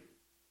getting.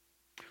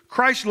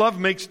 Christ's love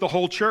makes the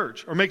whole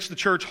church, or makes the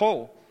church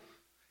whole.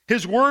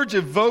 His words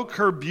evoke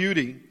her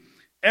beauty.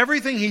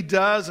 Everything He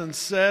does and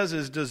says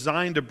is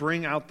designed to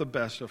bring out the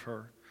best of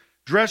her.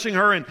 Dressing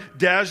her in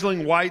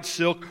dazzling white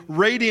silk,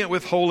 radiant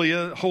with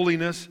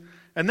holiness.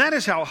 And that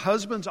is how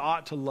husbands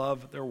ought to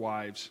love their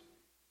wives.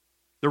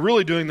 They're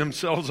really doing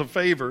themselves a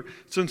favor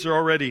since they're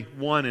already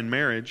one in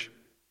marriage.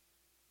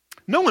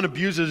 No one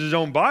abuses his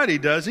own body,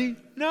 does he?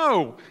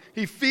 No.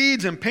 He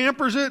feeds and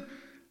pampers it.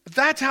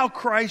 That's how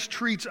Christ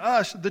treats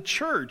us, the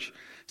church,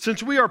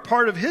 since we are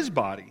part of His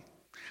body.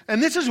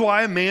 And this is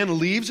why a man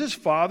leaves his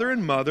father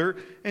and mother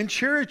and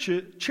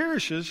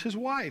cherishes his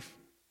wife.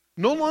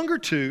 No longer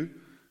two,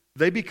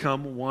 they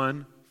become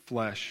one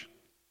flesh.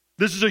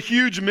 This is a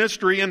huge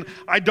mystery, and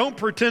I don't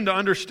pretend to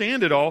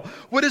understand it all.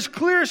 What is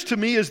clearest to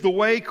me is the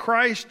way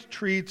Christ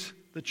treats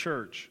the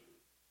church.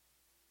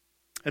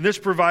 And this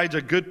provides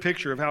a good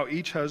picture of how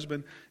each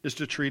husband is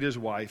to treat his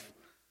wife,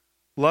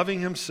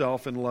 loving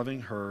himself and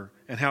loving her,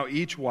 and how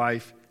each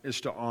wife is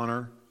to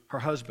honor her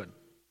husband.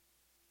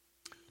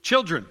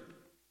 Children,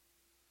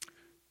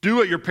 do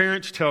what your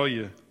parents tell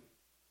you.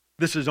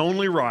 This is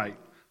only right.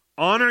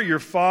 Honor your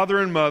father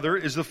and mother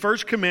is the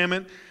first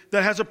commandment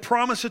that has a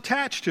promise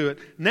attached to it,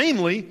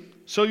 namely,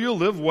 so you'll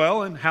live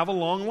well and have a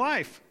long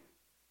life.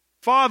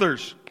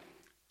 Fathers,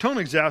 don't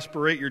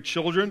exasperate your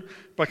children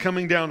by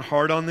coming down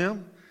hard on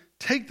them.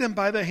 Take them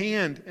by the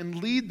hand and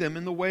lead them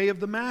in the way of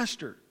the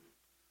Master.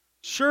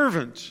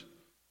 Servants,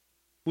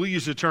 we'll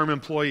use the term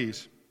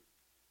employees.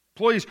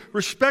 Employees,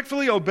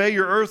 respectfully obey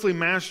your earthly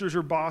masters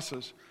or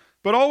bosses,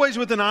 but always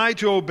with an eye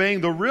to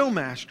obeying the real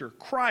master,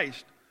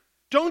 Christ.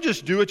 Don't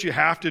just do what you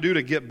have to do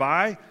to get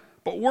by,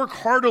 but work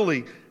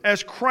heartily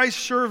as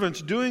Christ's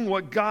servants, doing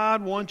what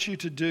God wants you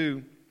to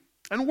do.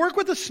 And work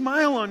with a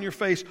smile on your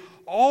face,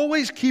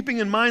 always keeping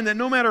in mind that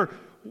no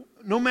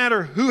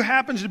matter who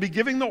happens to be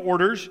giving the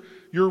orders,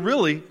 you're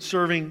really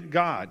serving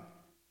God.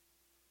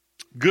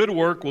 Good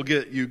work will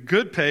get you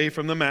good pay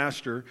from the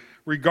master,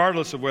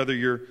 regardless of whether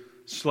you're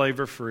slave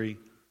or free,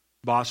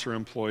 boss or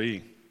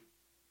employee.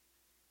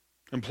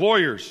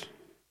 Employers,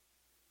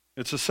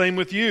 it's the same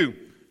with you.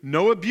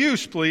 No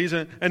abuse, please,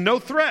 and no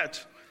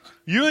threats.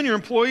 You and your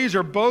employees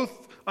are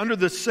both under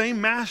the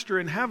same master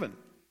in heaven.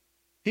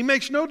 He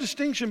makes no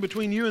distinction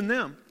between you and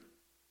them.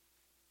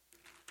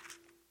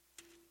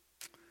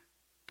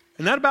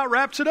 And that about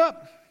wraps it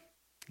up.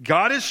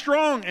 God is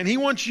strong, and He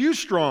wants you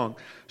strong.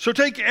 So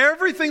take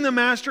everything the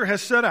Master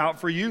has set out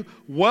for you,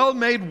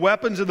 well-made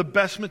weapons of the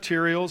best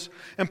materials,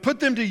 and put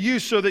them to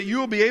use so that you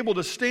will be able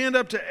to stand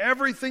up to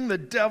everything the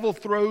devil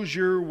throws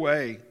your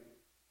way.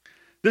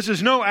 This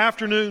is no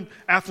afternoon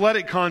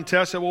athletic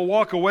contest that we'll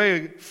walk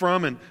away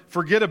from and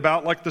forget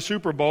about like the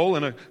Super Bowl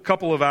in a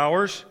couple of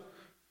hours.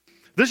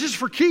 This is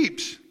for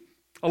keeps.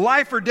 A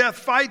life or death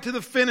fight to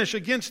the finish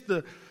against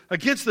the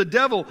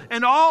devil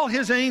and all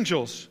his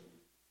angels.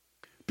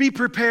 Be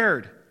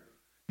prepared.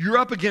 You're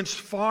up against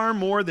far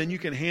more than you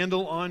can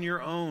handle on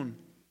your own.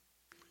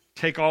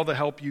 Take all the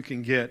help you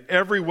can get.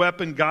 Every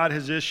weapon God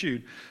has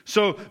issued.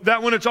 So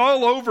that when it's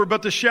all over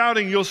but the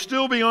shouting, you'll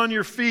still be on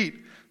your feet.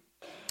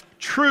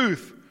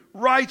 Truth,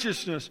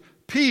 righteousness,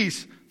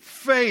 peace,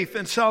 faith,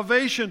 and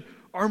salvation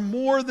are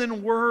more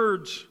than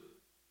words.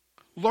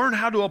 Learn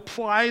how to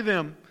apply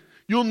them.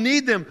 You'll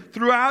need them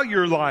throughout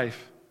your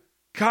life.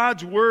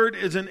 God's word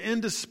is an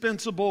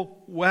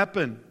indispensable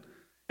weapon.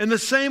 In the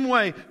same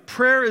way,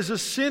 prayer is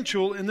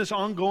essential in this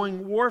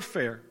ongoing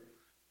warfare.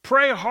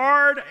 Pray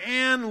hard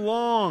and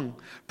long.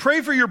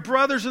 Pray for your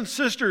brothers and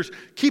sisters.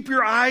 Keep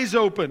your eyes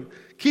open.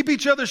 Keep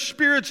each other's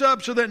spirits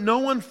up so that no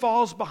one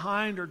falls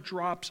behind or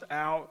drops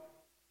out.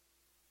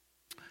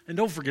 And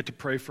don't forget to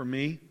pray for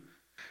me.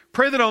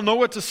 Pray that I'll know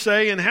what to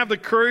say and have the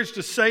courage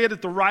to say it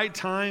at the right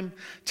time,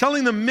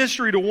 telling the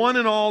mystery to one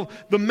and all,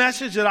 the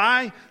message that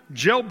I,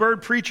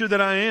 jailbird preacher that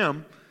I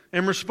am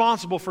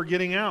responsible for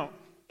getting out.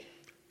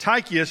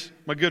 Tychicus,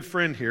 my good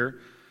friend here,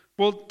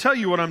 will tell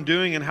you what I'm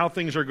doing and how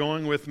things are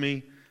going with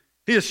me.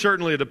 He is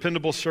certainly a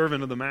dependable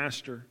servant of the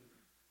Master.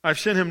 I've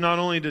sent him not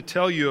only to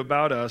tell you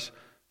about us,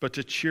 but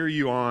to cheer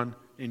you on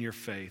in your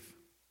faith.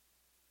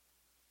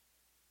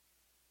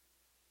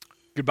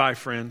 Goodbye,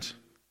 friends.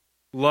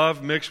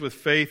 Love mixed with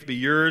faith be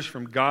yours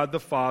from God the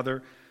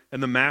Father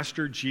and the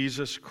Master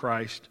Jesus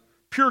Christ.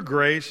 Pure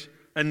grace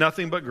and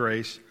nothing but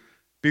grace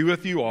be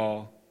with you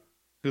all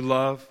who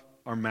love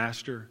our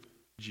Master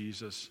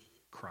Jesus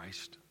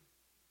Christ.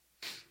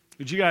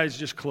 Would you guys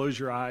just close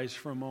your eyes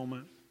for a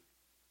moment?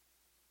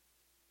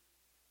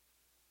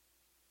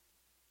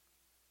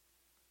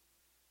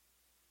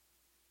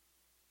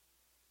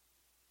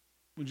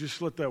 Would you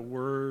just let that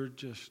word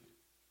just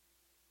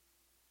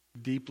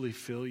deeply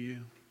fill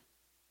you?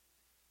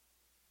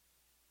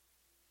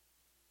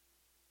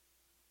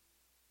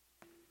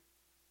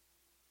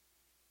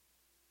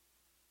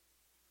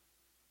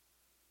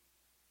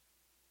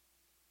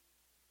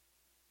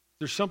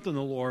 There's something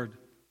the Lord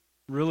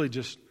really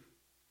just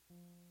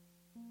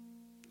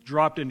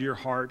dropped into your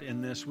heart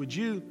in this. Would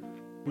you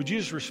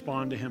just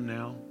respond to Him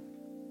now?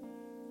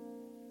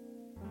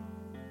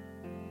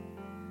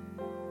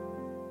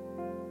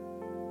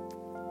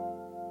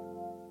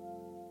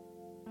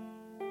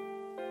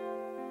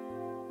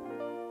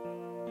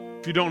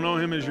 If you don't know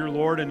Him as your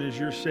Lord and as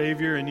your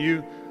Savior, and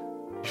you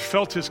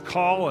felt His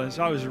call as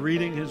I was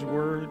reading His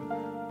Word,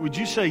 would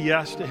you say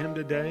yes to Him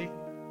today?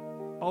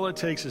 All it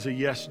takes is a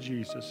yes,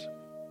 Jesus.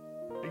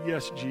 A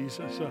yes,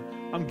 Jesus.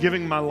 I'm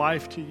giving my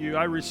life to you.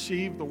 I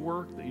receive the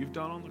work that you've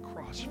done on the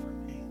cross for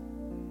me.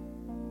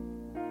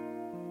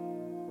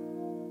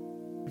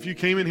 If you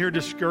came in here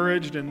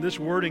discouraged and this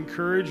word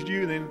encouraged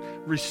you, then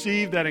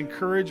receive that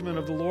encouragement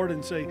of the Lord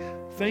and say,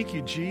 thank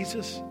you,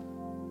 Jesus,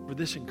 for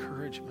this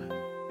encouragement.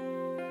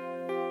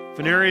 If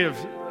an area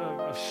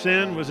of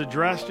sin was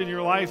addressed in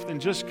your life, then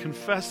just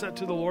confess that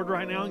to the Lord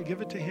right now and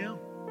give it to Him.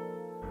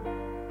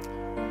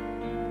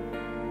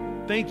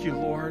 Thank you,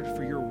 Lord,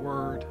 for your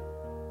word.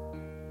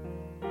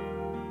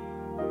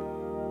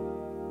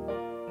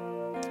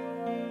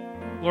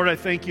 Lord, I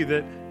thank you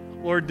that,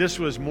 Lord, this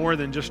was more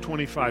than just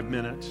 25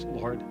 minutes,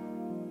 Lord.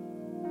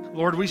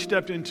 Lord, we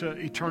stepped into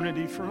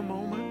eternity for a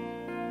moment.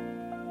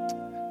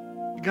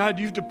 God,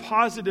 you've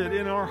deposited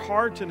in our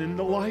hearts and in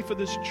the life of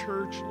this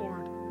church,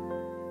 Lord,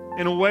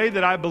 in a way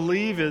that I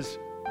believe is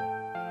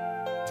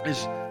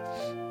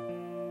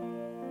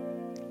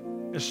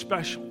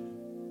special.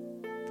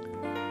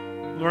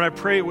 Lord, I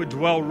pray it would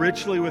dwell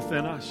richly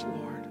within us,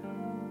 Lord,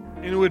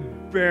 and it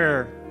would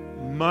bear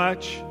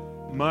much,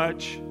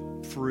 much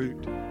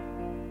fruit.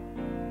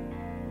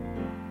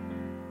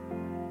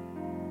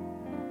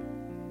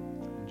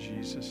 In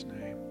Jesus'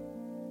 name,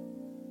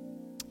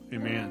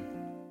 amen.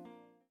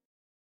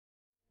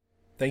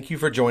 Thank you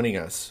for joining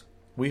us.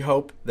 We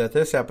hope that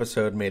this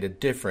episode made a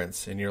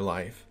difference in your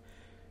life.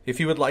 If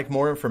you would like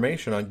more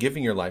information on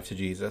giving your life to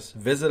Jesus,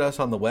 visit us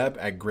on the web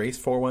at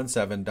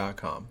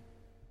grace417.com.